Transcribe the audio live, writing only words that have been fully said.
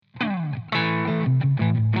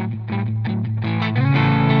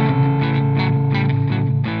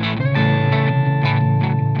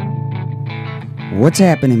What's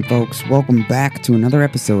happening, folks? Welcome back to another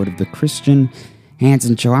episode of the Christian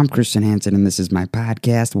Hansen Show. I'm Christian Hansen, and this is my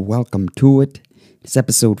podcast. Welcome to it. It's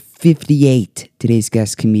episode 58. Today's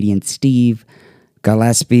guest, comedian Steve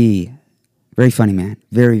Gillespie. Very funny man.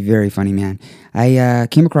 Very, very funny man. I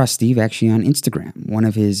came across Steve actually on Instagram. One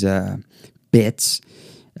of his bits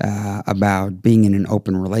about being in an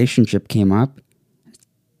open relationship came up.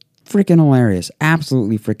 Freaking hilarious.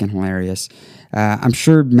 Absolutely freaking hilarious. I'm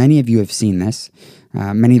sure many of you have seen this.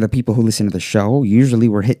 Many of the people who listen to the show, usually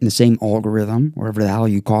we're hitting the same algorithm, whatever the hell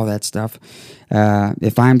you call that stuff.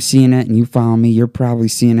 If I'm seeing it and you follow me, you're probably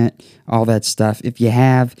seeing it, all that stuff. If you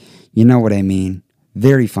have, you know what I mean.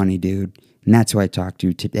 Very funny dude. And that's who I talked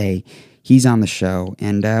to today. He's on the show,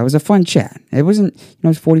 and it was a fun chat. It wasn't, it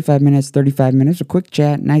was 45 minutes, 35 minutes, a quick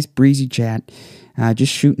chat, nice breezy chat,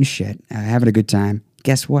 just shooting shit, having a good time.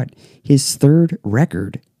 Guess what? His third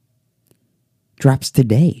record drops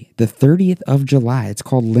today, the 30th of July. It's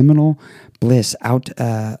called Liminal Bliss, out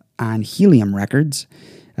on Helium Records.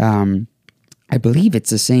 I believe it's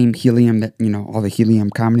the same Helium that, all the Helium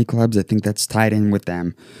comedy clubs. I think that's tied in with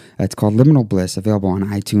them. It's called Liminal Bliss, available on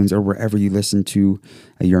iTunes or wherever you listen to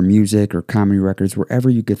your music or comedy records, wherever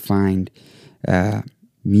you could find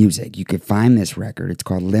music. You could find this record. It's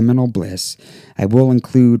called Liminal Bliss. I will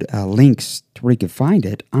include links to where you can find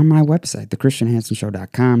it on my website,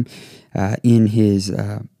 thechristianhansenshow.com, in his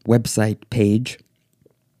website page.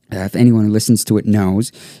 If anyone who listens to it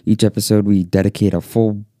knows, each episode we dedicate a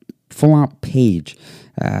full-out page,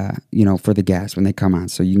 for the guests when they come on.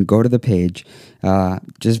 So you can go to the page,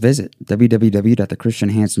 just visit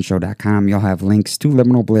www.thechristianhansenshow.com. You'll have links to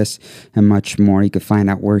Liminal Bliss and much more. You can find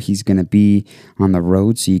out where he's going to be on the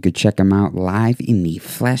road, so you could check him out live in the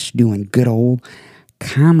flesh doing good old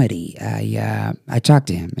comedy. I talked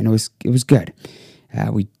to him, and it was good.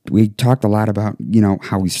 We talked a lot about,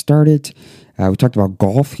 how we started. We talked about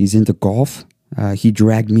golf. He's into golf. He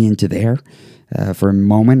dragged me into there. For a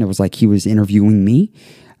moment, it was like he was interviewing me,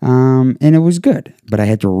 and it was good. But I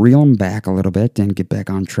had to reel him back a little bit and get back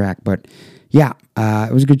on track. But yeah,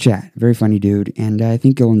 it was a good chat. Very funny dude, and I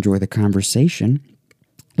think you'll enjoy the conversation.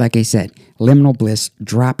 Like I said, Liminal Bliss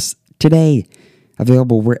drops today,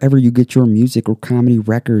 available wherever you get your music or comedy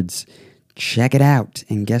records. Check it out,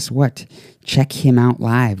 and guess what? Check him out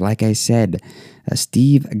live. Like I said,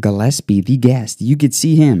 Steve Gillespie, the guest. You could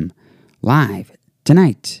see him live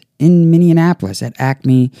tonight in Minneapolis at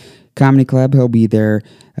Acme Comedy Club. He'll be there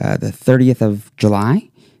the 30th of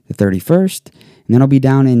July, the 31st, and then he'll be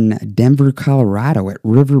down in Denver, Colorado at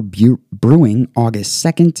River Brewing August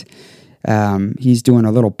 2nd. He's doing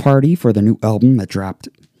a little party for the new album that dropped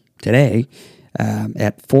today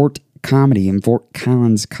at Fort Comedy in Fort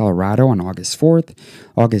Collins, Colorado on August 4th.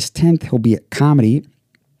 August 10th, he'll be at Comedy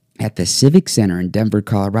at the Civic Center in Denver,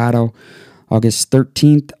 Colorado. August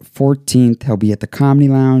 13th, 14th, he'll be at the Comedy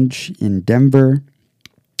Lounge in Denver.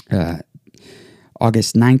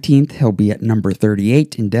 August 19th, he'll be at number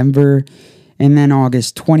 38 in Denver. And then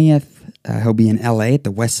August 20th, he'll be in LA at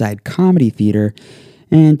the Westside Comedy Theater.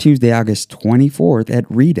 And Tuesday, August 24th at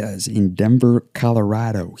Rita's in Denver,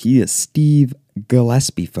 Colorado. He is Steve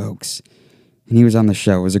Gillespie, folks. And he was on the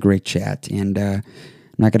show. It was a great chat. And I'm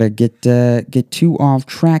not going to get too off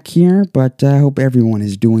track here, but I hope everyone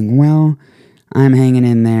is doing well. I'm hanging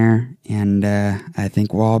in there, and I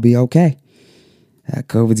think we'll all be okay.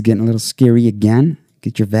 COVID's getting a little scary again.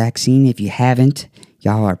 Get your vaccine if you haven't.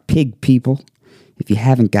 Y'all are pig people. If you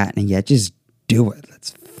haven't gotten it yet, just do it.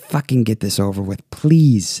 Let's fucking get this over with,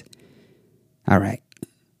 please. All right.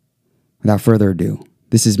 Without further ado,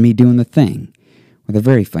 this is me doing the thing with a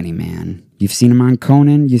very funny man. You've seen him on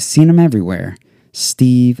Conan. You've seen him everywhere.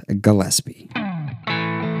 Steve Gillespie.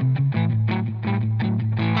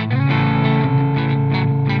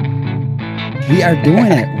 We are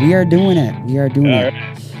doing it. We are doing it. We are doing it.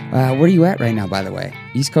 Where are you at right now, by the way?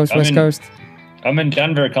 East Coast, West Coast? I'm in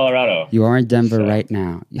Denver, Colorado. You are in Denver right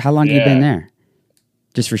now. How long have you been there?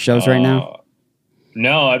 Just for shows right now?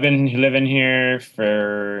 No, I've been living here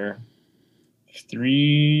for 3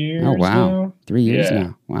 years. Oh, wow. Now. 3 years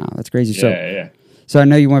now. Wow, that's crazy. Yeah. So I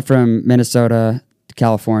know you went from Minnesota to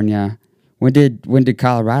California. When did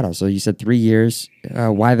Colorado? So you said 3 years.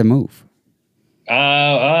 Why the move?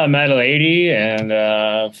 I met a lady and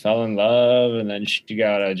fell in love, and then she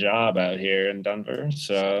got a job out here in Denver,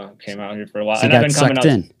 so came out here for a while. So and I've been coming out.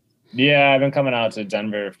 Yeah, I've been coming out to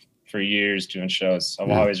Denver for years doing shows. I've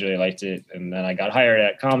always really liked it, and then I got hired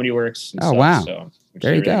at Comedy Works. And stuff, wow! So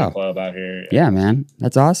there you go. Club out here. Yeah, man,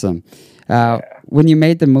 that's awesome. When you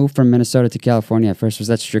made the move from Minnesota to California at first, was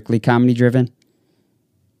that strictly comedy driven?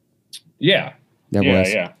 Yeah, that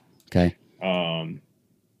was. Yeah. Okay.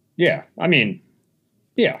 Yeah, I mean,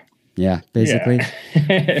 Yeah. Yeah, basically.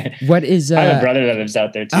 Yeah. What is? I have a brother that lives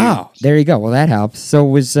out there too. Oh, there you go. Well, that helps. So,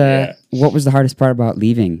 what was the hardest part about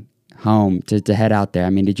leaving home to head out there? I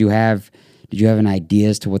mean, did you have an idea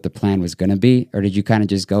as to what the plan was going to be, or did you kind of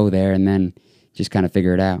just go there and then just kind of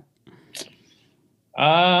figure it out?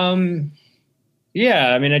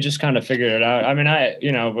 Yeah, I mean, I just kind of figured it out. I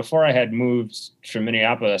mean, before I had moved from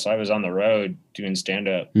Minneapolis, I was on the road doing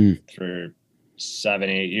stand-up for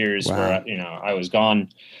 7-8 years. Wow. Where I was gone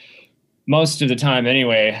most of the time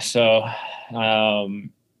anyway. So,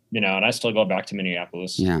 and I still go back to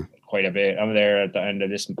Minneapolis quite a bit. I'm there at the end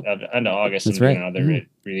of August. That's I'm right. doing another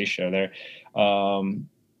release show there.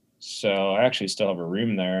 So I actually still have a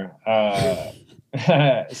room there.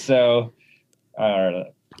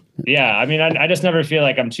 Yeah, I mean, I just never feel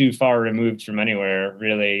like I'm too far removed from anywhere,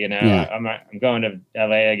 really. I'm going to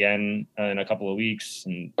LA again in a couple of weeks,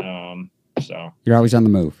 and so you're always on the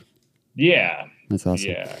move. Yeah, that's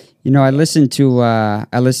awesome. Yeah, I listened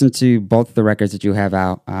to both the records that you have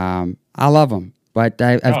out. I love them, but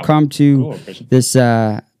I've come to this.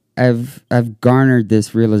 I've garnered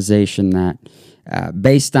this realization that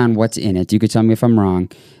based on what's in it, you could tell me if I'm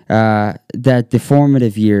wrong. That the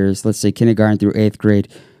formative years, let's say kindergarten through 8th grade,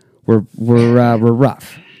 were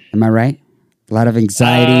rough. Am I right? A lot of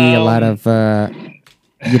anxiety, a lot of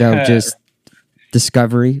just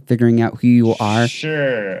discovery, figuring out who you are.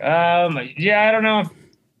 Sure. Yeah, I don't know.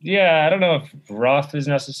 I don't know if rough is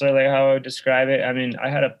necessarily how I would describe it. I mean, I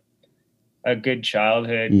had a good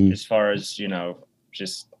childhood as far as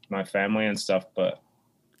just my family and stuff, but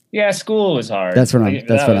yeah, school was hard. That's what I mean.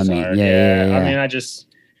 Yeah. I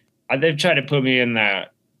mean, they've tried to put me in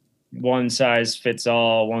that one size fits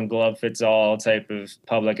all, one glove fits all type of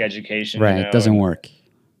public education. Right. It doesn't work.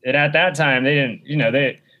 And at that time they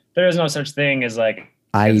didn't, there was no such thing as like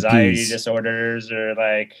anxiety disorders or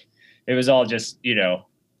like, it was all just, you're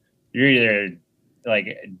either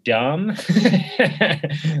like dumb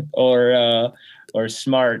or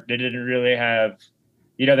smart. They didn't really have,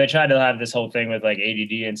 they tried to have this whole thing with like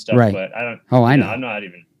ADD and stuff, right. But I don't. Oh, I know. I'm not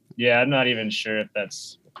even sure if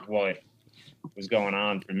that's what was going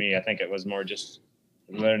on for me. I think it was more just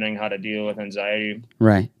learning how to deal with anxiety.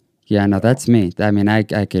 Right. Yeah, no, that's me. I mean, I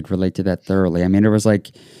could relate to that thoroughly. I mean, it was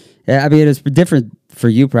like, it was different for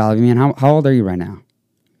you probably. I mean, how old are you right now?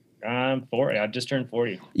 I'm 40. I just turned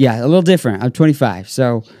 40. Yeah, a little different. I'm 25.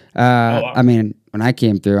 So, wow. I mean, when I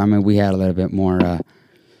came through, I mean, we had a little bit more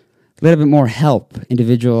help,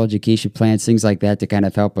 individual education plans, things like that to kind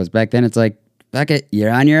of help us. Back then, it's like, fuck it,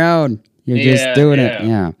 you're on your own. You're just doing it.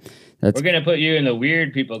 Yeah. We're going to put you in the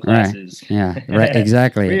weird people classes. Right. Yeah, right,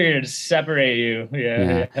 exactly. We're going to separate you.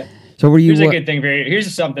 Yeah. So were you... Here's a good thing for you.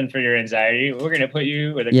 Here's something for your anxiety. We're going to put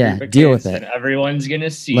you with a group of deal kids with it. And everyone's going to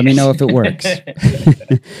see Let me know if it works.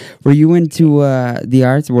 Were you into the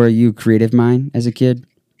arts? Were you a creative mind as a kid?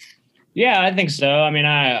 Yeah, I think so. I mean,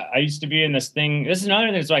 I used to be in this thing. This is another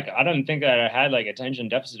thing. It's like, I don't think that I had like attention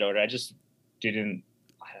deficit disorder. I just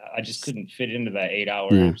couldn't fit into that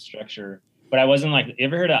 8-hour structure. But I wasn't like, you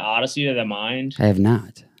ever heard of Odyssey of the Mind? I have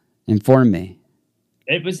not. Inform me.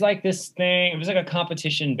 It was like this thing. It was like a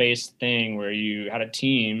competition-based thing where you had a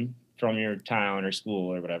team from your town or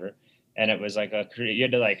school or whatever. And it was like you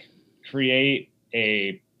had to like create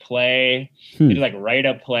a play. You had to like write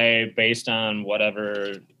a play based on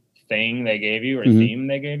whatever thing they gave you or theme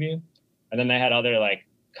they gave you. And then they had other like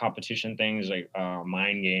competition things like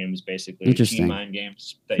mind games, basically team mind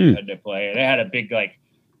games that you had to play. They had a big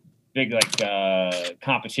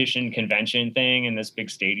competition convention thing in this big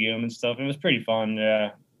stadium and stuff. It was pretty fun.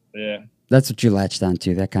 Yeah. That's what you latched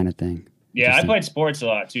onto, that kind of thing. Yeah, I played sports a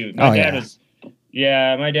lot too. My dad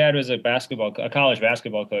was a college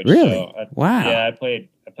basketball coach. Really? So Wow. Yeah, I played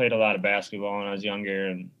a lot of basketball when I was younger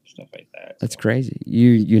and stuff like that. That's crazy.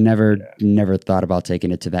 You never thought about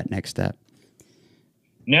taking it to that next step.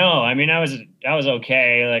 No, I mean I was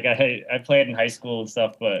okay. Like I played in high school and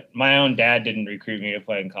stuff, but my own dad didn't recruit me to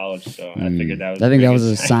play in college, so I figured that was. I think that was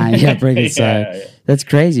a sign. Yeah, pretty good sign. Yeah. That's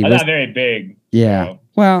crazy. I'm not very big. Yeah. So.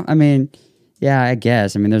 Well, I mean, yeah, I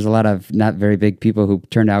guess. I mean, there's a lot of not very big people who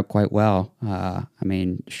turned out quite well. I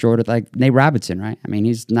mean, short of like Nate Robinson, right? I mean,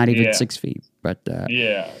 he's not even 6 feet, but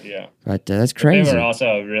yeah. But that's crazy. But they were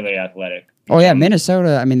also really athletic. Oh yeah,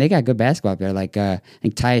 Minnesota. I mean, they got good basketball up there. Like I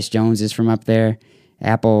think Tyus Jones is from up there.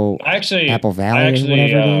 Apple Valley or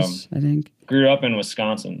whatever it is, I think. Grew up in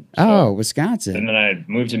Wisconsin. Wisconsin. And then I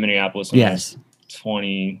moved to Minneapolis when I was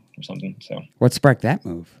 20 or something. So what sparked that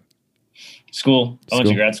move? School. I went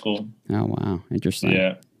to grad school. Oh, wow. Interesting.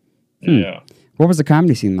 Yeah. Yeah. What was the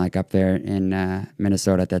comedy scene like up there in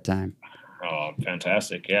Minnesota at that time? Oh,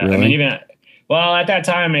 fantastic. Yeah. Really? I mean, at that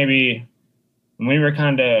time, maybe we were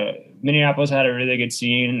Minneapolis had a really good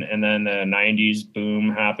scene, and then the 90s boom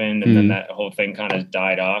happened, and then that whole thing kind of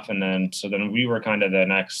died off. And then we were kind of the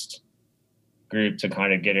next group to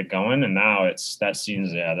kind of get it going. And now that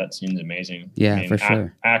scene's amazing. Yeah, for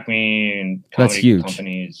sure. Acme and That's comedy huge.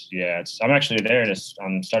 companies. Yeah. I'm actually there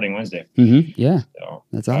I'm starting Wednesday. Yeah. So,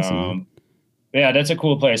 that's awesome. Yeah, that's a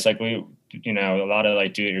cool place. Like a lot of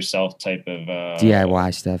like do-it-yourself type of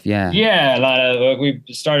DIY stuff. Yeah. Yeah, a lot of we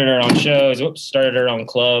started our own shows, started our own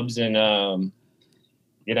clubs, and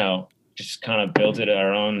just kind of built it in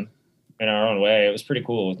our own way. It was pretty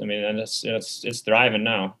cool. I mean, and it's thriving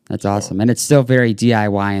now. That's awesome, and it's still very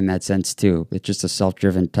DIY in that sense too. It's just a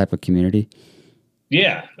self-driven type of community.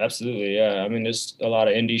 Yeah, absolutely. Yeah, I mean, there's a lot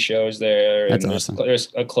of indie shows there. That's and awesome. There's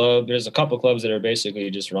a couple clubs that are basically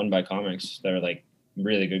just run by comics. They're like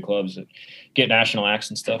really good clubs that get national acts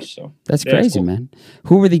and stuff. So that's crazy, cool. Man.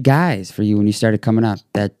 Who were the guys for you when you started coming up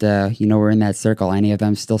that were in that circle? Any of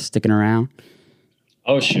them still sticking around?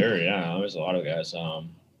 Oh, sure. Yeah, there's a lot of guys.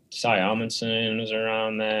 Cy Amundsen was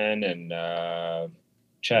around then, and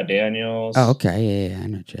Chad Daniels. Oh, okay. Yeah, I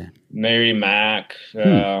know Chad. Mary Mack,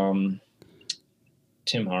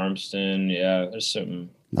 Tim Harmston. Yeah, there's some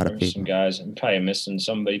guys. I'm probably missing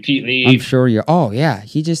somebody. Pete Lee. I'm sure you're. Oh yeah,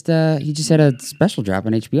 he just had a special drop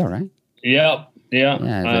on HBO, right? Yep. Yeah.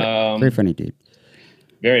 Yeah. Very funny dude.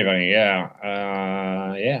 Very funny. Yeah.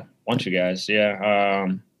 Yeah. Bunch of guys. Yeah.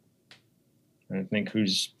 I think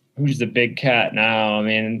who's the big cat now? I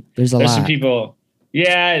mean, there's some people.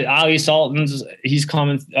 Yeah, Ali Sultan's. He's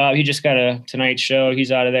coming. He just got a Tonight Show.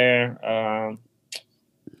 He's out of there.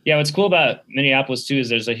 Yeah, what's cool about Minneapolis too is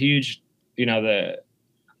there's a huge, a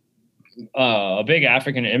big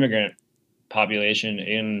African immigrant population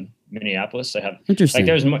in Minneapolis. They have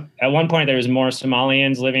interesting. Like at one point there was more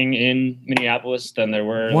Somalians living in Minneapolis than there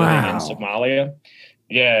were living in Somalia.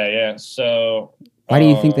 Yeah. So why do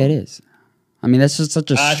you think that is? I mean, that's just such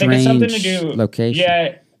a strange location. Yeah,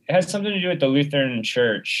 it has something to do with the Lutheran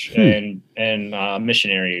Church and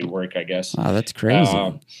missionary work, I guess. Wow, that's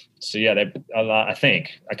crazy. So yeah, I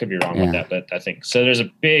think I could be wrong with that, but I think so. There's a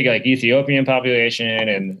big like Ethiopian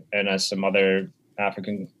population and some other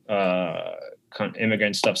African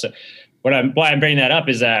immigrant stuff. So why I'm bringing that up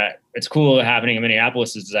is that it's cool happening in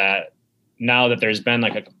Minneapolis is that now that there's been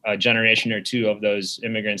like a generation or two of those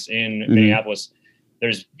immigrants in Minneapolis,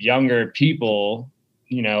 there's younger people,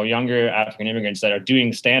 younger African immigrants that are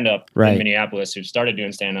doing stand-up in Minneapolis who've started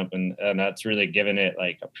doing stand-up, and that's really given it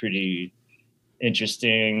like a pretty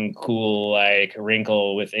interesting, cool, like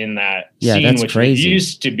wrinkle within that scene, which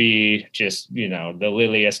used to be just, the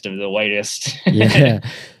liliest of the whitest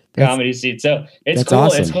comedy scene. So it's cool.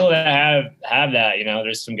 Awesome. It's cool to have that,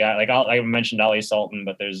 there's some guy, like I mentioned Ali Sultan,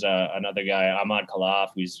 but there's another guy, Ahmad Khalaf,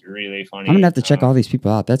 who's really funny. I'm gonna have to check all these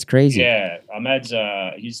people out. That's crazy. Yeah. Ahmed's,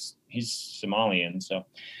 he's Somalian. So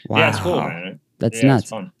yeah, it's cool, man. That's nuts.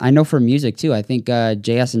 Fun. I know for music too. I think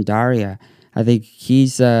JS and Daria, I think he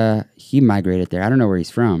migrated there. I don't know where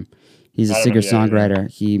he's from. He's a singer-songwriter.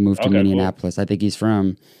 He moved to Minneapolis. Cool. I think he's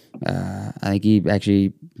from, I think he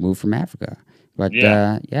actually moved from Africa. But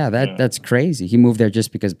that's crazy. He moved there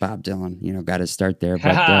just because Bob Dylan, got his start there.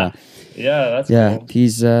 But cool.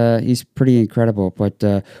 He's pretty incredible. But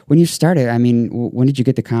when you started, I mean, when did you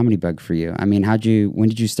get the comedy bug for you? I mean, when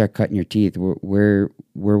did you start cutting your teeth? Where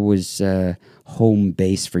was home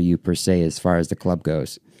base for you per se as far as the club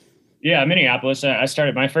goes? Yeah, Minneapolis. I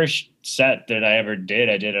started my first set that I ever did.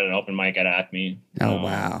 I did an open mic at Acme. Oh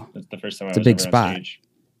wow, that's the first time it's a big spot. Stage.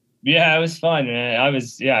 Yeah, it was fun, man.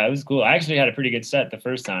 It was cool. I actually had a pretty good set the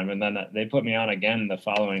first time, and then they put me on again the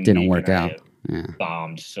following. Didn't work out.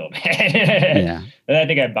 Bombed so bad. Yeah, and I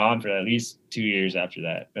think I bombed for at least 2 years after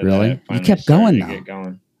that. Really? You kept going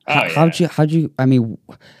though. How do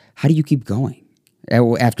you keep going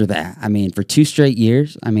after that? I mean, for 2 straight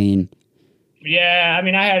years. I mean. Yeah, I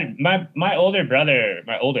mean, I had my oldest brother,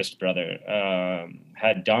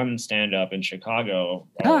 had done stand up in Chicago.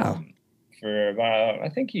 For about, I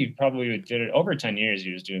think he probably did it over 10 years.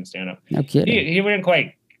 He was doing stand up. No kidding. He wouldn't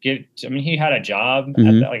quite get. I mean, he had a job,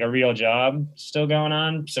 like a real job, still going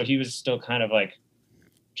on. So he was still kind of like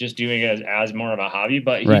just doing it as more of a hobby.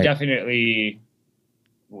 But he definitely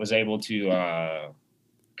was able to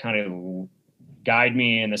kind of guide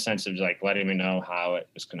me in the sense of like letting me know how it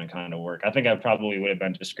was going to kind of work. I think I probably would have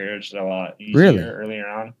been discouraged a lot easier earlier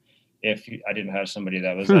on if I didn't have somebody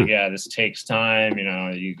that was like, yeah, this takes time,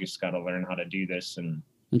 you just got to learn how to do this. And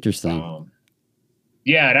interesting.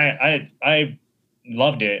 And I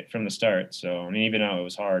loved it from the start. So, I mean, even though it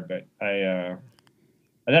was hard, but and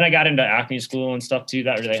then I got into acting school and stuff too.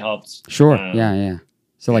 That really helped. Sure. Yeah.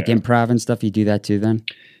 So like improv and stuff, you do that too then?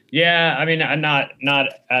 Yeah, I mean, I'm not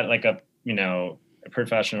at like a a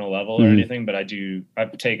professional level or anything, but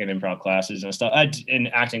I've taken improv classes and stuff. In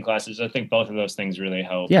acting classes, I think both of those things really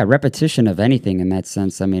help. Yeah, repetition of anything in that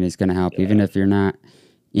sense, I mean, is going to help, even if you're not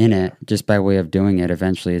in it. Just by way of doing it,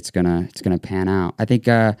 eventually it's gonna pan out. I think.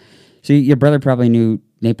 So your brother probably knew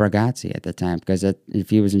Nate Bargatze at the time, because if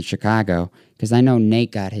he was in Chicago, because I know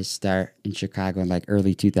Nate got his start in Chicago in like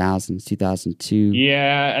early 2000s, 2002.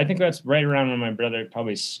 Yeah, I think that's right around when my brother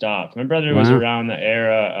probably stopped. My brother was around the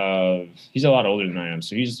era of, he's a lot older than I am,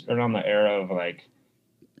 so he's around the era of like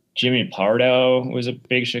Jimmy Pardo was a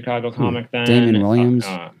big Chicago comic then. Damon Williams.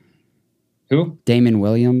 Who? Damon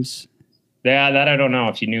Williams. Yeah, that I don't know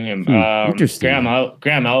if you knew him. Interesting.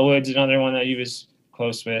 Graham Elwood's another one that he was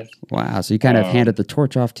close with. Wow, so you kind of handed the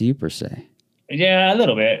torch off to you, per se. Yeah, a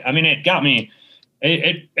little bit. I mean, it got me.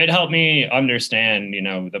 It helped me understand,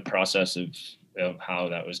 the process of how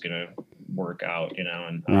that was going to work out,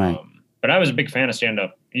 and right. But I was a big fan of stand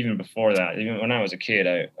up even before that. Even when I was a kid,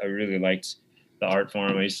 I really liked the art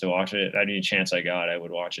form. I used to watch it. Any chance I got, I would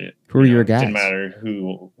watch it. Who were your guys? Didn't matter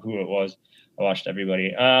who it was. I watched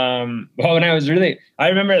everybody. Well, when I was I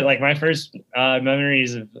remember like my first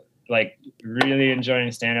memories of like really enjoying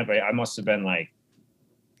stand up. I must have been like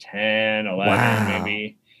 10, 11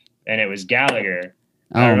 maybe. And it was Gallagher.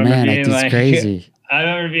 Oh man, that's crazy. I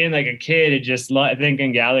remember being like a kid and just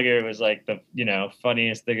thinking Gallagher was like the,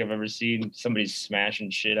 funniest thing I've ever seen. Somebody smashing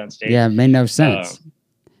shit on stage. Yeah, it made no sense.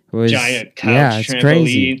 It was giant couch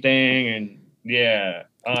trampoline thing.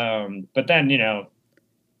 And but then,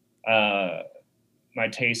 my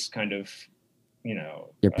taste kind of,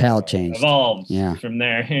 your palate changed, evolved from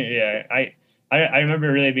there. Yeah. I remember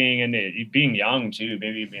really being young too,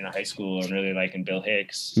 maybe being in high school and really liking Bill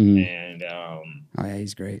Hicks. And oh yeah,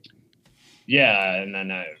 he's great. Yeah, and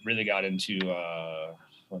then I really got into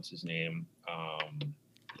what's his name?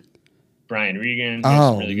 Brian Regan.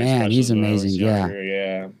 Oh really man, he's amazing.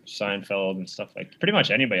 Yeah. Seinfeld and stuff like pretty much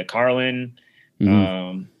anybody. Carlin.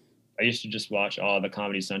 I used to just watch all the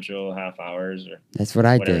Comedy Central half hours or that's what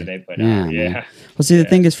I whatever did. they put out. Yeah. Well, see, the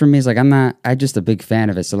thing is for me is like I'm just a big fan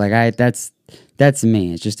of it. So like that's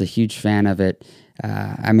me. It's just a huge fan of it.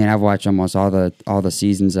 I mean, I've watched almost all the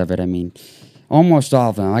seasons of it. I mean, almost all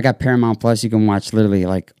of them. I got Paramount Plus. You can watch literally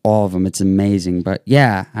like all of them. It's amazing. But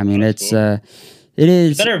yeah, I mean, it's cool. It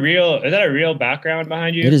is. Is that a real background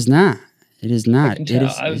behind you? It is not. It is not. It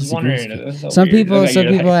is. I was wondering. Some people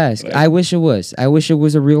ask. I wish it was. I wish it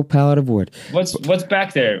was a real palette of wood. What's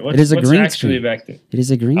back there? It is a green screen. Back there? It is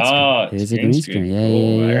a green screen. Oh, it is a green screen. Yeah,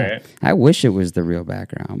 cool. Yeah. Right. I wish it was the real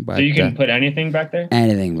background, but so you can put anything back there.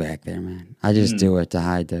 Anything back there, man. I just do it to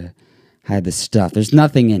hide the stuff. There's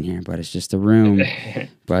nothing in here, but it's just a room.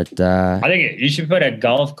 But I think you should put a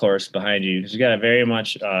golf course behind you because you got a very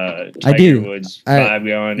much Tiger Woods vibe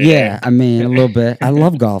going. Yeah, I mean a little bit. I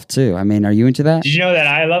love golf too. I mean, are you into that? Did you know that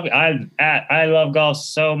I love golf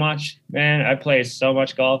so much, man? I play so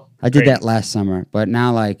much golf. I did that last summer, but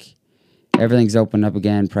now like everything's opened up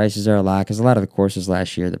again. Prices are a lot because a lot of the courses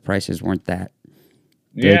last year the prices weren't that.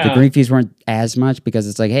 The green fees weren't as much because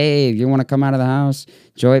it's like, hey, if you want to come out of the house,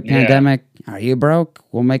 enjoy pandemic. Are you broke?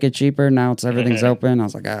 We'll make it cheaper. Now everything's open. I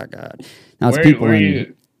was like, oh god. Now it's people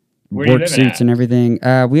in work suits and everything.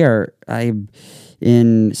 I'm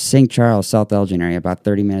in St. Charles, South Elgin area, about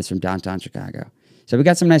 30 minutes from downtown Chicago. So we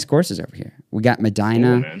got some nice courses over here. We got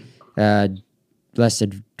Medina, less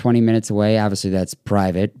than 20 minutes away. Obviously that's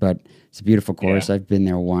private, but it's a beautiful course. I've been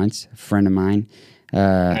there once. A friend of mine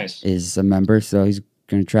is a member, so he's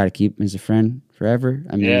going to try to keep him as a friend forever.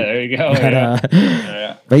 I mean, there you go.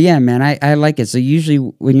 But yeah, man, I like it. So usually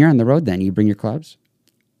when you're on the road, then you bring your clubs.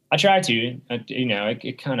 I try to.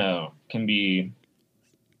 It kind of can be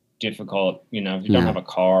difficult. If you don't have a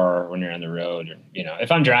car when you're on the road. Or,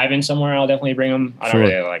 if I'm driving somewhere, I'll definitely bring them. I don't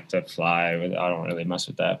really like to fly. I don't really mess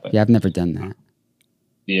with that. But yeah, I've never done that.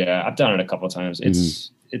 Yeah, I've done it a couple of times. It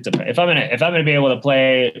depends. If I'm gonna be able to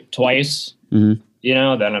play twice.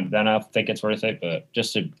 Then I think it's worth it. But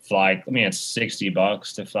just to fly, it's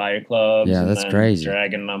 $60 to fly your clubs. Yeah, that's crazy.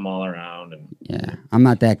 Dragging them all around. I'm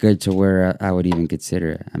not that good to where I would even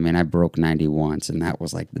consider it. I mean, I broke 90 once, and that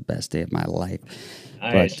was like the best day of my life.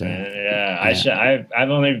 Nice, man. Yeah. I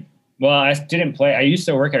didn't play. I used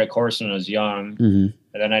to work at a course when I was young, and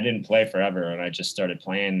then I didn't play forever, and I just started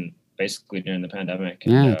playing basically during the pandemic.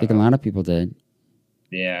 And, I think a lot of people did.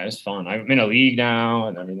 Yeah, it's fun. I'm in a league now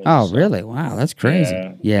and everything. Oh, really? Wow, that's crazy.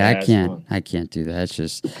 I can't do that. It's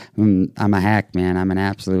just I'm a hack, man. I'm an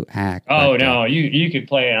absolute hack. Oh, no, you could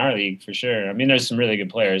play in our league for sure. I mean, there's some really good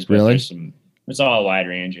players, but there's some. It's all a wide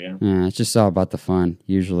range, Yeah, it's just all about the fun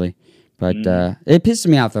usually. But it pisses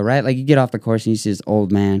me off though, right? Like you get off the course and you see this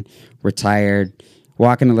old man, retired,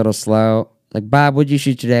 walking a little slow. Like, Bob, what'd you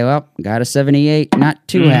shoot today? Well, got a 78. Not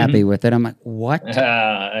too happy with it. I'm like, what?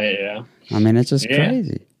 Yeah. I mean, it's just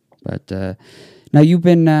crazy. But now you've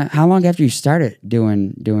been how long after you started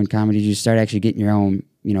doing comedy did you start actually getting your own,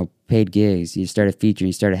 you know, paid gigs? You started featuring,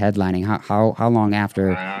 you started headlining. How long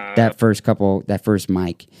after that first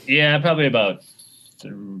mic? Yeah, probably about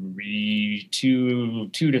 2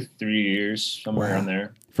 to 3 years, somewhere around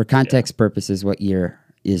there. For context purposes, what year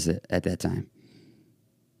is it at that time?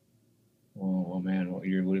 Oh man, what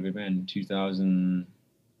year would it have been?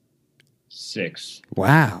 2006.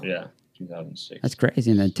 Wow. Yeah, 2006. That's crazy.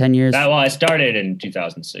 And then 10 years. Well, I started in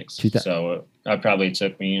 2006. So it probably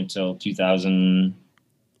took me until 2000.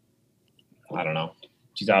 I don't know,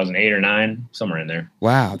 2008 or 9, somewhere in there.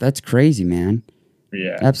 Wow, that's crazy, man.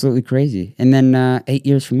 Yeah, absolutely crazy. And then 8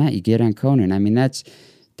 years from that, you get on Conan. I mean, that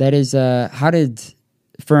is how did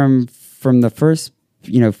from the first,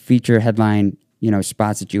 you know, feature headline, you know,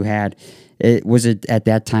 spots that you had, was it at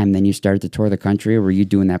that time then you started to tour the country, or were you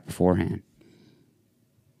doing that beforehand?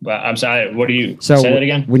 Well, I'm sorry. What do you say that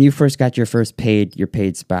again? When you first got your first paid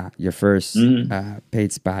spot, your first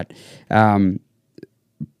paid spot,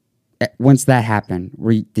 once that happened,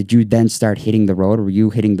 did you then start hitting the road, or were you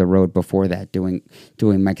hitting the road before that, doing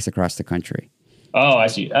mics across the country? Oh, I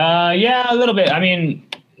see. Yeah, a little bit. I mean,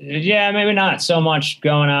 yeah, maybe not so much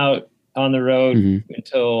going out on the road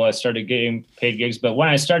until I started getting paid gigs. But when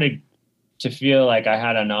I started to feel like I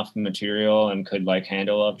had enough material and could like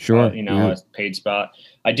handle a paid spot,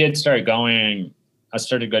 I did start going. I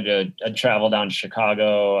started I'd travel down to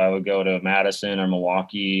Chicago. I would go to Madison or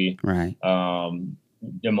Milwaukee, right?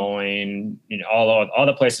 Des Moines, you know, all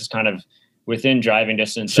the places kind of within driving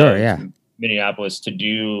distance. Sure, yeah. Minneapolis to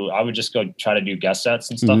do. I would just go try to do guest sets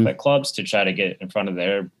and stuff at clubs to try to get in front of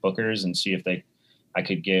their bookers and see if I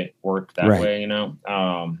could get work that way. You know,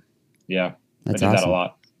 yeah, that's I did awesome. that a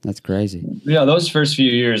lot. That's crazy. Yeah, those first few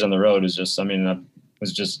years on the road was just. I mean, I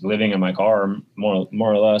was just living in my car more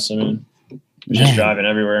or less. I mean, just driving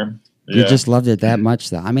everywhere. You just loved it that much,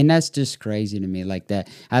 though. I mean, that's just crazy to me. Like that,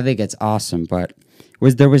 I think it's awesome. But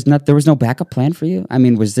there was no backup plan for you? I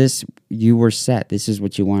mean, was this you were set? This is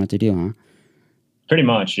what you wanted to do, huh? Pretty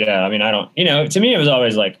much, yeah. I mean, to me, it was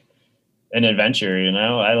always like an adventure. You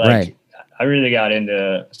know, I really got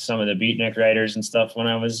into some of the beatnik writers and stuff when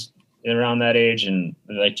I was around that age, and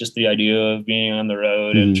like just the idea of being on the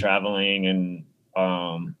road and traveling, and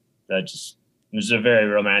that just it was a very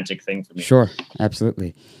romantic thing for me. Sure,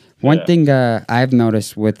 absolutely. One thing I've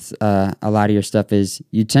noticed with a lot of your stuff is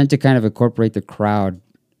you tend to kind of incorporate the crowd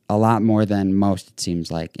a lot more than most, it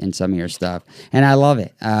seems like, in some of your stuff. And I love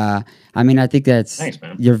it. I mean, I think that's... Thanks,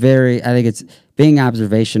 man. I think it's being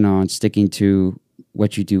observational and sticking to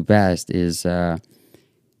what you do best is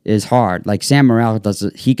hard. Like Sam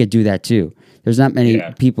Morril he could do that too. There's not many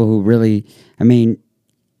people who really... I mean,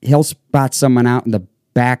 he'll spot someone out in the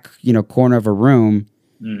back, you know, corner of a room.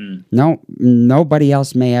 No, nobody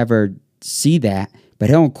else may ever see that,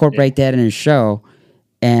 but he'll incorporate that in his show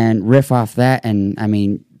and riff off that, and I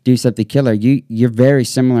mean, do something killer. You're very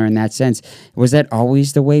similar in that sense. Was that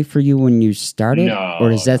always the way for you when you started,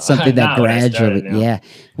 or is that something that gradually?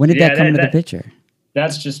 When did that come into the picture?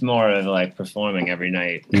 That's just more of like performing every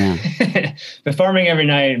night. Yeah, performing every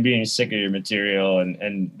night and being sick of your material,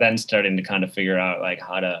 and then starting to kind of figure out like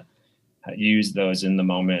how to use those in the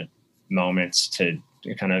moments to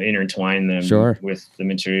kind of intertwine them with the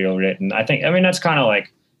material written. I mean, that's kind of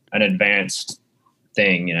like an advanced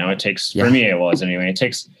thing, you know. It takes for me, it was anyway. It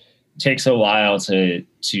takes a while to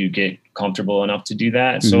get comfortable enough to do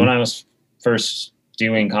that. So when I was first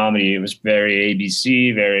doing comedy, it was very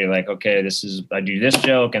ABC, very like, okay, I do this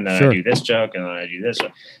joke, and then I do this joke, and then I do this,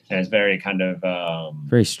 and it's very kind of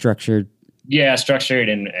very structured. Yeah, structured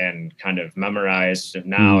and kind of memorized.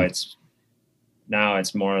 Now it's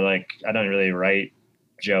more like I don't really write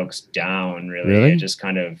jokes down really. I just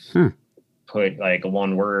kind of put like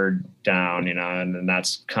one word down, you know, and then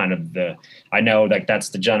that's kind of I know like that's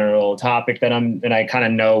the general topic and I kind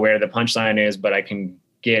of know where the punchline is, but I can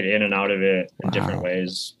get in and out of it in different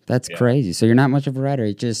ways. That's crazy. So you're not much of a writer.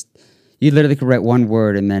 You literally could write one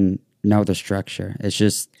word and then know the structure. It's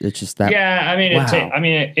just that. Yeah. I mean,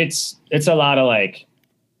 it's a lot of like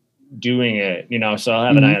doing it, you know. So I'll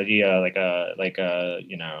have an idea,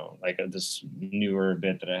 this newer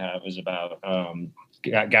bit that I have is about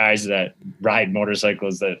guys that ride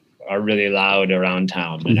motorcycles that are really loud around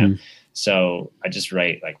town, you know. So I just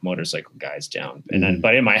write like motorcycle guys down, and then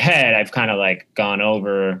but in my head I've kind of like gone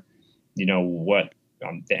over, you know, what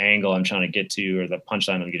the angle I'm trying to get to or the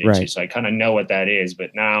punchline I'm getting Right. to. So I kind of know what that is,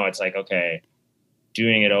 but now it's like, okay,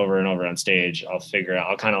 doing it over and over on stage, I'll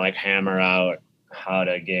kind of like hammer out how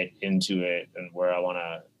to get into it and where I want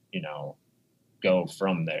to, go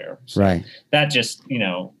from there. So Right. that just,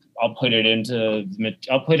 I'll put it into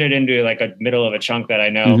like a middle of a chunk that I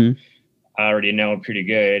know I already know pretty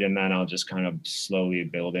good. And then I'll just kind of slowly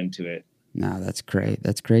build into it. No, that's great.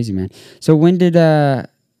 That's crazy, man. So when did,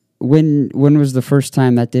 when was the first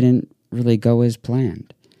time that didn't really go as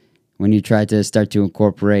planned? When you tried to start to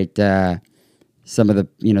incorporate, some of the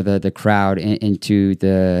the crowd into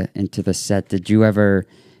the set, did you ever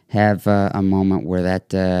have a moment where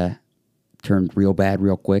that turned real bad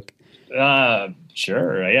real quick?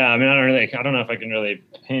 Sure. Yeah. I mean, I don't know if I can really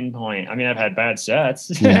pinpoint. I mean, I've had bad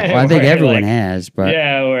sets. Yeah. Well, I think everyone has, but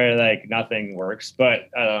yeah, where like nothing works. But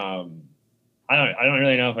I don't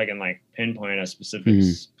really know if I can like pinpoint a specific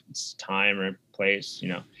time or place.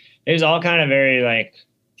 It was all kind of very like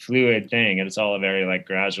fluid thing, and it's all a very like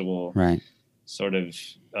gradual sort of.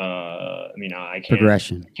 I can't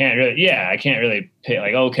progression. I can't really pick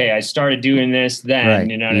like, okay, I started doing this then.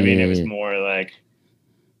 You know what I mean? It was more like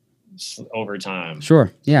over time.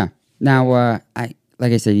 Sure. Yeah. Now,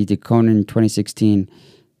 like I said, you did Conan in 2016.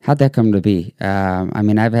 How'd that come to be? I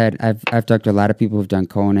mean, I've talked to a lot of people who've done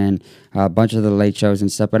Conan, a bunch of the late shows and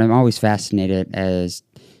stuff, but I'm always fascinated as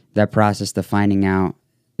that process, the finding out,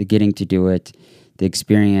 the getting to do it, the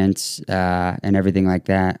experience, and everything like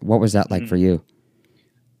that. What was that like for you?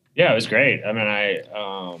 Yeah, it was great. I mean, I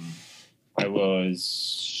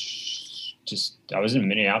was in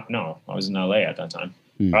Minneapolis. No, I was in LA at that time.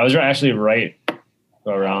 I was actually right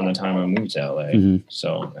around the time I moved to LA.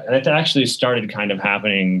 So it actually started kind of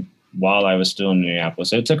happening while I was still in Minneapolis.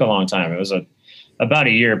 So it took a long time. It was about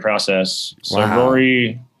a year process. So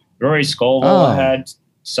Rory Scovel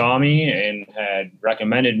saw me and had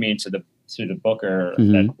recommended me to the booker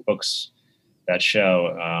that books that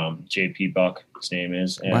show, JP Buck, his name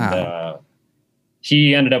is. And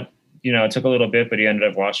he ended up, it took a little bit, but he ended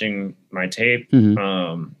up watching my tape.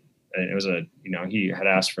 And it was he had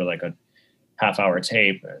asked for like a half-hour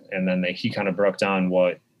tape, and then he kind of broke down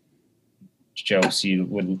what jokes he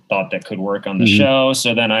thought that could work on the show.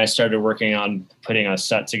 So then I started working on putting a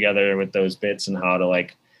set together with those bits and how to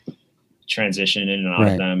like transition in and out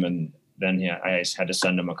of them. And then I just had to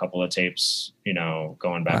send him a couple of tapes,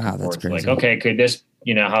 going back and forth. Like, okay, could this,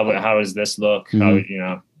 how does this look? How,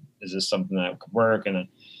 is this something that could work? And then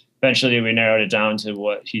eventually we narrowed it down to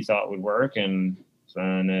what he thought would work. And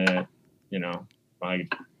then, I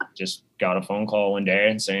just got a phone call one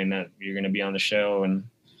day and saying that you're going to be on the show in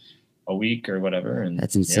a week or whatever. And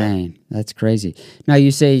that's insane. Yeah. That's crazy. Now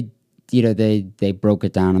you say, they broke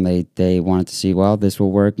it down and they wanted to see, well, this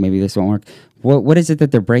will work. Maybe this won't work. What is it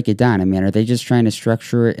that they break it down? I mean, are they just trying to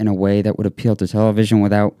structure it in a way that would appeal to television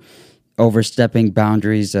without overstepping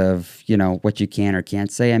boundaries of, what you can or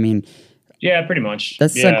can't say? I mean, yeah, pretty much.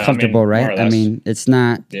 That's uncomfortable, right? I mean, it's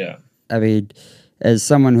not. Yeah. I mean, as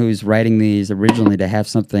someone who's writing these originally, to have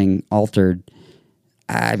something altered,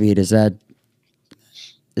 I mean, it's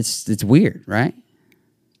weird, right?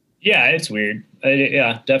 Yeah, it's weird.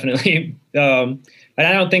 Yeah, definitely. And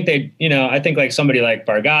I don't think I think like somebody like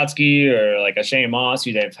Bargotsky or like a Shane Moss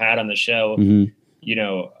who they've had on the show, a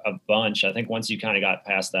bunch. I think once you kind of got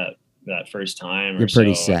past that first time, you're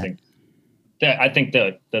pretty set. I think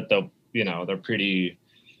that they're pretty.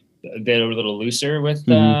 They're a little looser with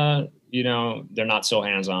they're not so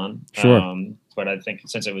hands-on. Sure. But I think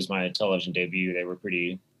since it was my television debut, they were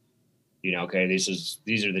pretty, okay,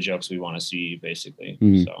 these are the jokes we want to see, basically.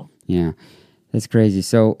 So yeah, that's crazy.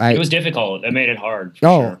 So it was difficult. It made it hard.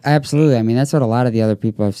 Sure. Absolutely. I mean, that's what a lot of the other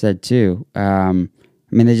people have said too. I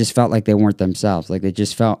mean, they just felt like they weren't themselves. Like they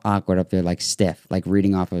just felt awkward up there, like stiff, like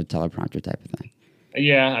reading off of a teleprompter type of thing.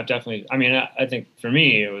 Yeah, I've definitely. I mean, I think for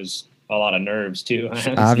me, it was a lot of nerves too.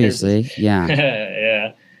 Obviously, yeah.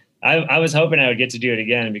 Yeah. I was hoping I would get to do it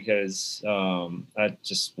again because I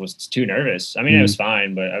just was too nervous. I mean, it was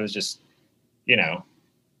fine, but I was just, it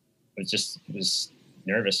was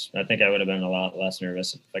nervous. I think I would have been a lot less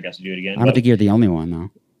nervous if I got to do it again. I don't think you're the only one,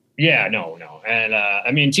 though. Yeah, no. And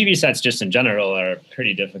I mean, TV sets just in general are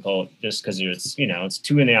pretty difficult just because it's, it's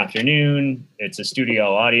 2 p.m. It's a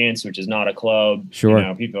studio audience, which is not a club.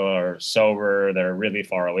 Sure. People are sober. They're really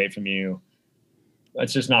far away from you.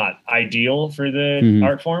 It's just not ideal for the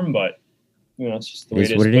art form, but it's just the way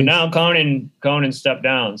it is. But now Conan stepped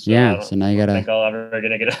down. So so now you gotta. I think I'll ever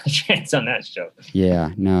gonna get a chance on that show.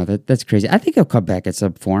 Yeah, no, that's crazy. I think he'll come back at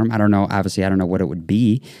some form. I don't know. Obviously, I don't know what it would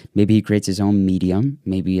be. Maybe he creates his own medium.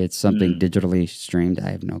 Maybe it's something digitally streamed.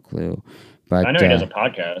 I have no clue. But I know he does a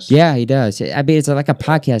podcast. Yeah, he does. I mean, it's like a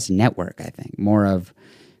podcast network, I think. More of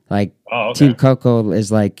like okay. Team Coco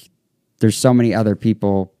is like, there's so many other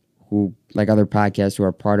people who, like other podcasts who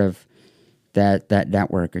are part of that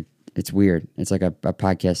network. It's weird. It's like a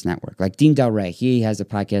podcast network. Like Dean Del Rey, he has a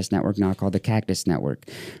podcast network now called the Cactus Network,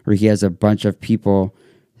 where he has a bunch of people's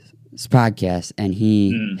podcasts and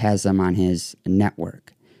he has them on his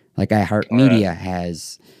network. Like iHeartMedia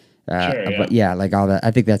has, Sure, yeah, like all that.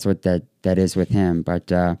 I think that's what that is with him. But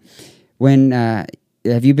when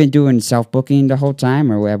have you been doing self-booking the whole time,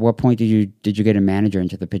 or at what point did you get a manager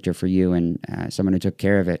into the picture for you and someone who took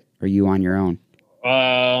care of it, or you on your own?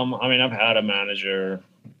 I mean, I've had a manager,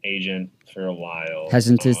 agent for a while.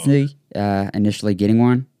 Hesitancy initially getting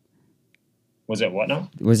one? Was it what now?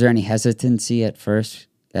 Was there any hesitancy at first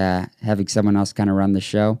having someone else kind of run the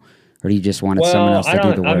show, or do you just wanted someone else to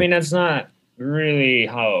do the work? I mean, that's not really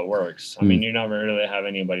how it works. I mean, you never really have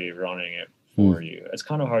anybody running it for you. It's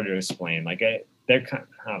kind of hard to explain. Like I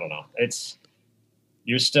don't know.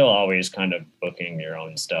 You're still always kind of booking your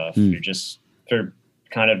own stuff. You're just for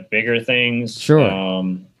kind of bigger things. Sure.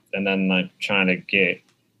 And then like trying to get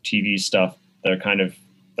TV stuff,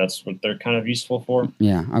 that's what they're kind of useful for.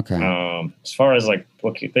 Yeah. Okay. As far as like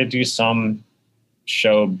booking, they do some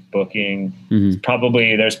show booking.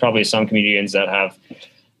 There's probably some comedians that have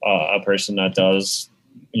a person that does,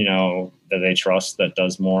 that they trust that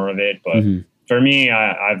does more of it. But for me,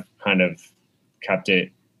 I've kind of kept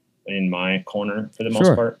it in my corner for the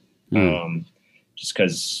most part. Just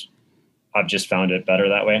because I've just found it better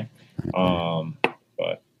that way.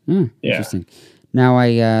 But yeah. Interesting. Now,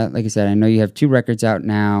 like I said, I know you have 2 records out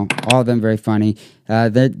now, all of them very funny.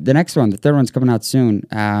 The next one, the third one's coming out soon.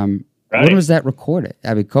 Right. When was that recorded?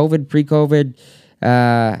 I mean, COVID, pre-COVID?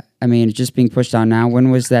 I mean, it's just being pushed on now.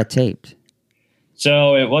 When was that taped?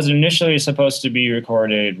 So it was initially supposed to be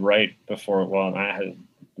recorded right before,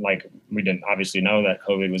 we didn't obviously know that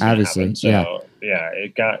COVID was going to happen. So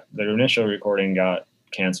the initial recording got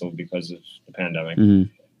canceled because of the pandemic.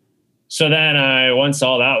 So then once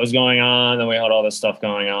all that was going on, then we had all this stuff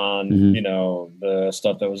going on, the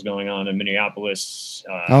stuff that was going on in Minneapolis.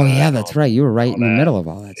 That's right. You were right in the middle of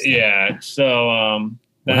all that stuff. Yeah. So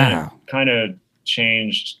then it kind of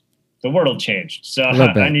changed. The world changed. So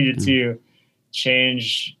I needed to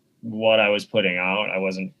change what I was putting out. I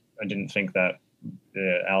didn't think that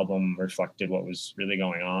the album reflected what was really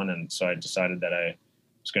going on. And so I decided that I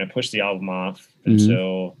was going to push the album off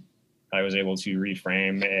until I was able to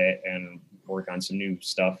reframe it and work on some new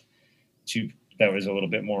stuff that was a little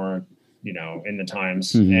bit more, in the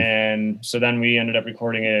times. And so then we ended up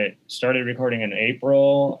started recording in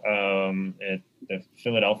April at the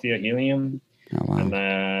Philadelphia Helium. Oh, wow. And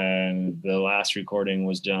then the last recording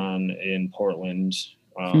was done in Portland,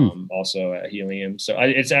 also at Helium. So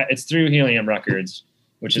it's through Helium Records,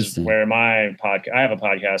 which is where I have a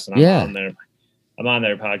podcast, and I'm on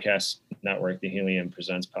their podcast network, the Helium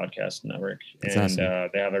Presents Podcast Network. That's awesome.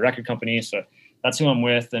 They have a record company, so that's who I'm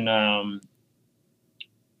with. And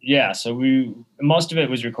so most of it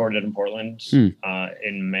was recorded in Portland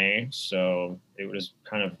in May. So it was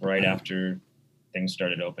kind of right after things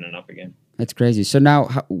started opening up again. That's crazy. So now,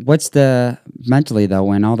 what's the mentally though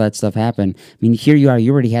when all that stuff happened? I mean, here you are.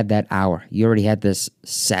 You already had that hour. You already had this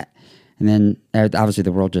set, and then obviously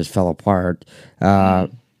the world just fell apart.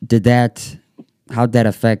 How'd that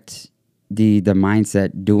affect the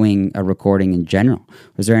mindset doing a recording in general?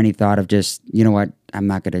 Was there any thought of just, you know what, I'm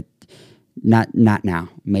not gonna, not now,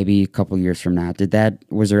 maybe a couple years from now?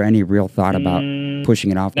 Was there any real thought about pushing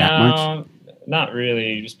it off that much? Not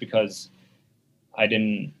really, just because I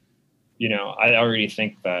didn't.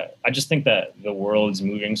 I just think that the world is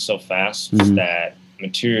moving so fast that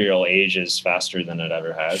material ages faster than it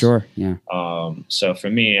ever has. Sure, yeah. So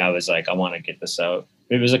for me, I was like, I want to get this out.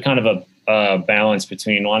 It was a kind of a balance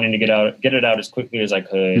between wanting to get it out as quickly as I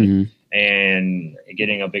could and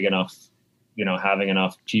getting a big enough, having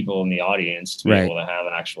enough people in the audience to be able to have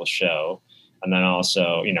an actual show. And then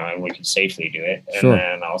also, and we could safely do it. And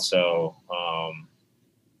then also,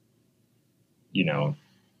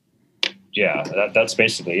 that's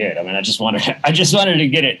basically it. I mean, I just wanted to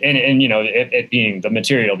get it and it being the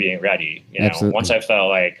material being ready. Absolutely. Once I felt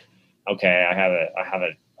like, okay, I have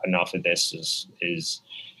enough of this is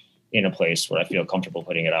in a place where I feel comfortable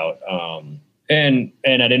putting it out. And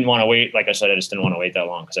I didn't want to wait. Like I said, I just didn't want to wait that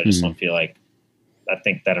long because I just don't feel like, I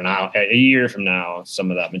think that a year from now, some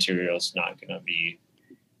of that material is not going to be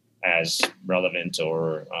as relevant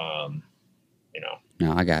or,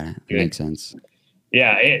 No, I got it. It makes sense.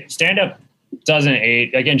 Yeah, stand-up doesn't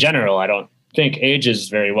age. Like in general, I don't think ages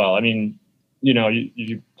very well. I mean,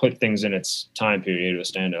 you put things in its time period with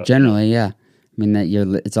stand-up. Generally, yeah. mean,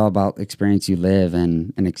 that it's all about experience you live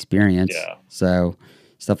and experience. Yeah. So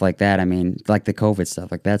stuff like that. I mean, like the COVID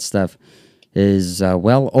stuff, like that stuff is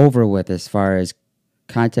well over with as far as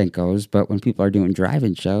content goes. But when people are doing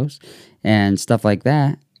drive-in shows and stuff like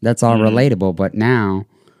that, that's all relatable. But now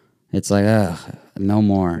it's like, no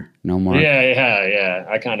more. Yeah.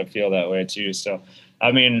 I kind of feel that way too. So,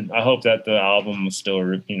 I mean, I hope that the album will still,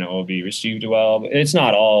 will be received well. It's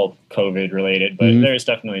not all COVID related, but there's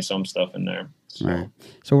definitely some stuff in there. So. Right.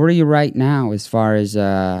 So where are you right now as far as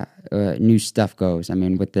new stuff goes? I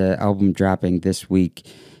mean, with the album dropping this week,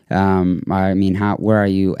 I mean, where are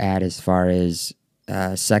you at as far as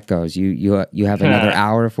set goes? You have another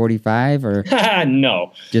hour 45 or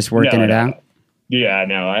no, just working it out? Yeah,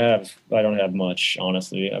 no, I don't have much,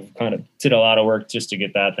 honestly. I've kind of did a lot of work just to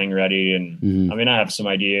get that thing ready. And I mean, I have some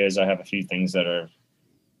ideas. I have a few things that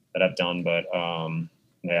I've done, but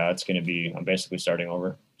yeah, I'm basically starting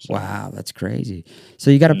over. So. Wow, that's crazy. So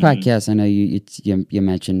you got a podcast. I know you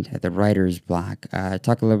mentioned the Writer's Block.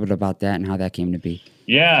 Talk a little bit about that and how that came to be.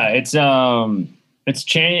 Yeah, it's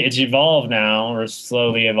changed. It's evolved now. We're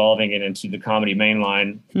slowly evolving it into the comedy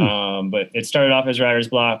mainline. But it started off as Writer's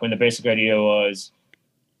Block when the basic idea was,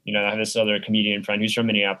 I have this other comedian friend who's from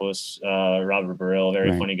Minneapolis, Robert Baril,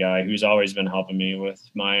 very funny guy, who's always been helping me with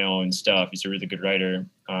my own stuff. He's a really good writer.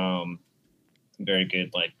 Very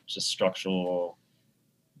good, like just structural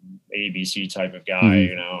ABC type of guy,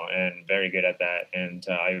 and very good at that. And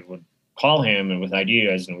I would call him and with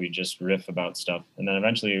ideas, and we just riff about stuff. And then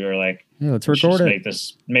eventually we were like, "Yeah, let's record it.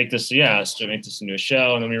 Make this into a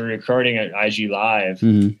show." And then we were recording at IG Live,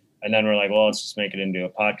 and then we're like, "Well, let's just make it into a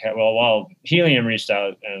podcast." Well, Helium reached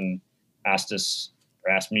out and asked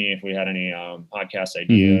me if we had any podcast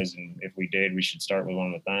ideas, and if we did, we should start with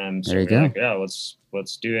one with them. So there you go. Like, yeah,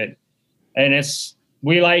 let's do it. And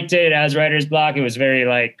we liked it as Writer's Block. It was very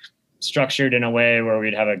like structured in a way where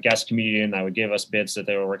we'd have a guest comedian that would give us bits that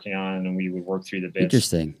they were working on, and we would work through the bits.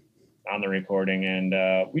 Interesting. On the recording. And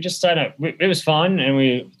we just it was fun, and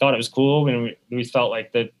we thought it was cool, and we felt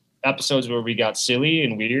like the episodes where we got silly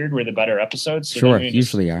and weird were the better episodes. So sure,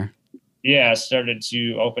 usually are. Yeah, started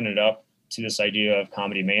to open it up to this idea of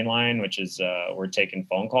comedy mainline, which is we're taking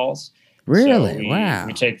phone calls. Really? So wow.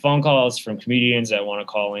 We take phone calls from comedians that want to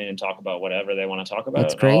call in and talk about whatever they want to talk about.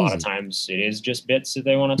 That's crazy. A lot of times it is just bits that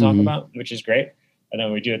they want to talk about, which is great. And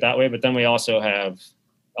then we do it that way. But then we also have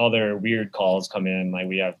other weird calls come in. Like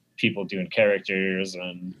we have people doing characters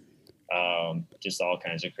and just all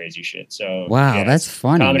kinds of crazy shit. So wow, yeah, that's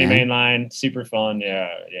funny. Comedy man. mainline, super fun.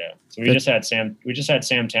 Yeah. So we just had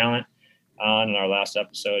Sam Talent on in our last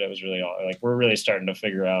episode. It was really we're really starting to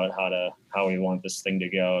figure out how we want this thing to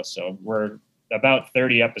go. So we're about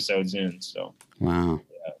 30 episodes in. So wow,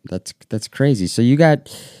 yeah. That's crazy. So you got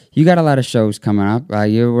a lot of shows coming up.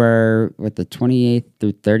 You were with the 28th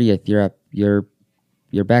through 30th.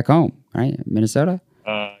 You're back home, right, Minnesota?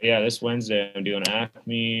 Yeah, this Wednesday I'm doing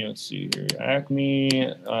Acme. Let's see here,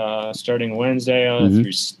 Acme. Starting Wednesday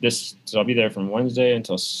through this. So I'll be there from Wednesday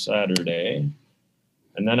until Saturday.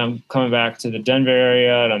 And then I'm coming back to the Denver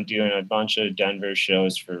area, and I'm doing a bunch of Denver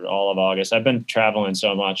shows for all of August. I've been traveling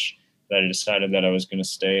so much that I decided that I was going to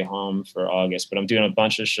stay home for August. But I'm doing a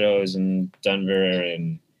bunch of shows in Denver,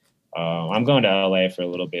 and I'm going to LA for a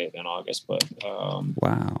little bit in August. But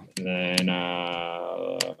wow. And then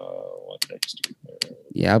what did I just do there?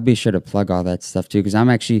 Yeah, I'll be sure to plug all that stuff too, because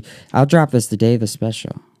I'll drop this the day of the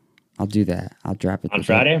special. I'll do that. I'll drop it on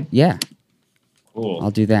Friday. Yeah. Cool.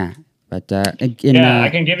 I'll do that. But I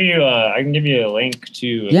can give you a link to.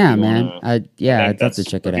 Yeah, man. I'd love to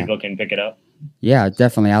check it out. People can pick it up. Yeah,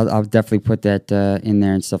 definitely. I'll definitely put that in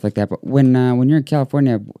there and stuff like that. But when you're in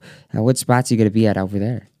California, what spots are you going to be at over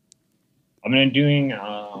there? I'm going to doing where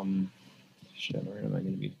am I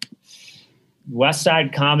going to be? West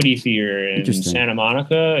Side Comedy Theater in Santa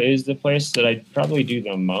Monica is the place that I probably do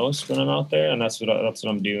the most when I'm out there, and that's what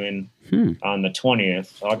I'm doing on the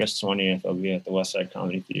 20th, August 20th. I'll be at the West Side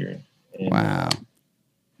Comedy Theater. And, wow.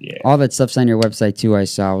 Yeah. All that stuff's on your website too. I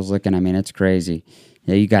was looking. I mean, it's crazy.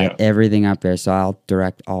 Yeah, you got everything up there, so I'll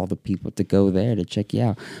direct all the people to go there to check you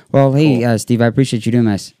out. Well, hey, cool. Steve, I appreciate you doing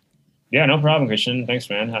this. Yeah, no problem, Christian. Thanks,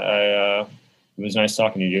 man. It was nice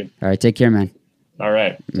talking to you, dude. All right, take care, man. All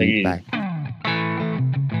right, take it easy. Bye.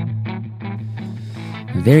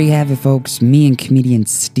 There you have it, folks. Me and comedian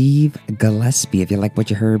Steve Gillespie. If you like what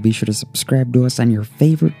you heard, be sure to subscribe to us on your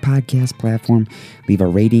favorite podcast platform. Leave a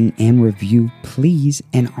rating and review, please.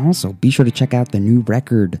 And also, be sure to check out the new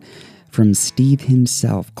record from Steve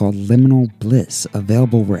himself called Liminal Bliss,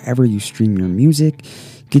 available wherever you stream your music.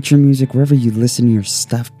 Get your music wherever you listen to your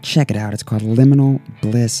stuff. Check it out. It's called Liminal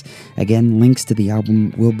Bliss. Again, links to the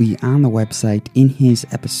album will be on the website in his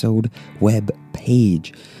episode web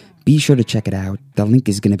page. Be sure to check it out. The link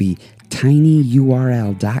is going to be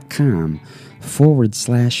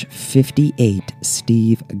tinyurl.com/58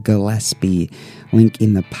 Steve Gillespie. Link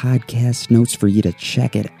in the podcast notes for you to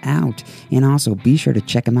check it out. And also be sure to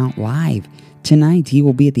check him out live. Tonight, he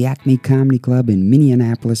will be at the Acme Comedy Club in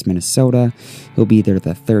Minneapolis, Minnesota. He'll be there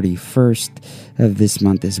the 31st of this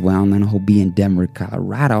month as well. And then he'll be in Denver,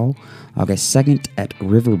 Colorado, August 2nd at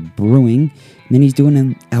River Brewing. And then he's doing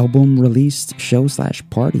an album release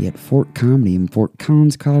show/party at Fort Comedy in Fort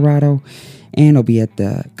Collins, Colorado. And he'll be at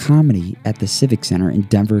the Comedy at the Civic Center in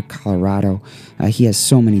Denver, Colorado. He has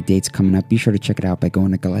so many dates coming up. Be sure to check it out by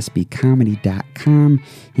going to GillespieComedy.com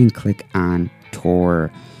and click on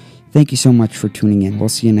tour. Thank you so much for tuning in. We'll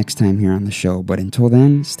see you next time here on the show. But until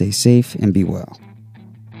then, stay safe and be well.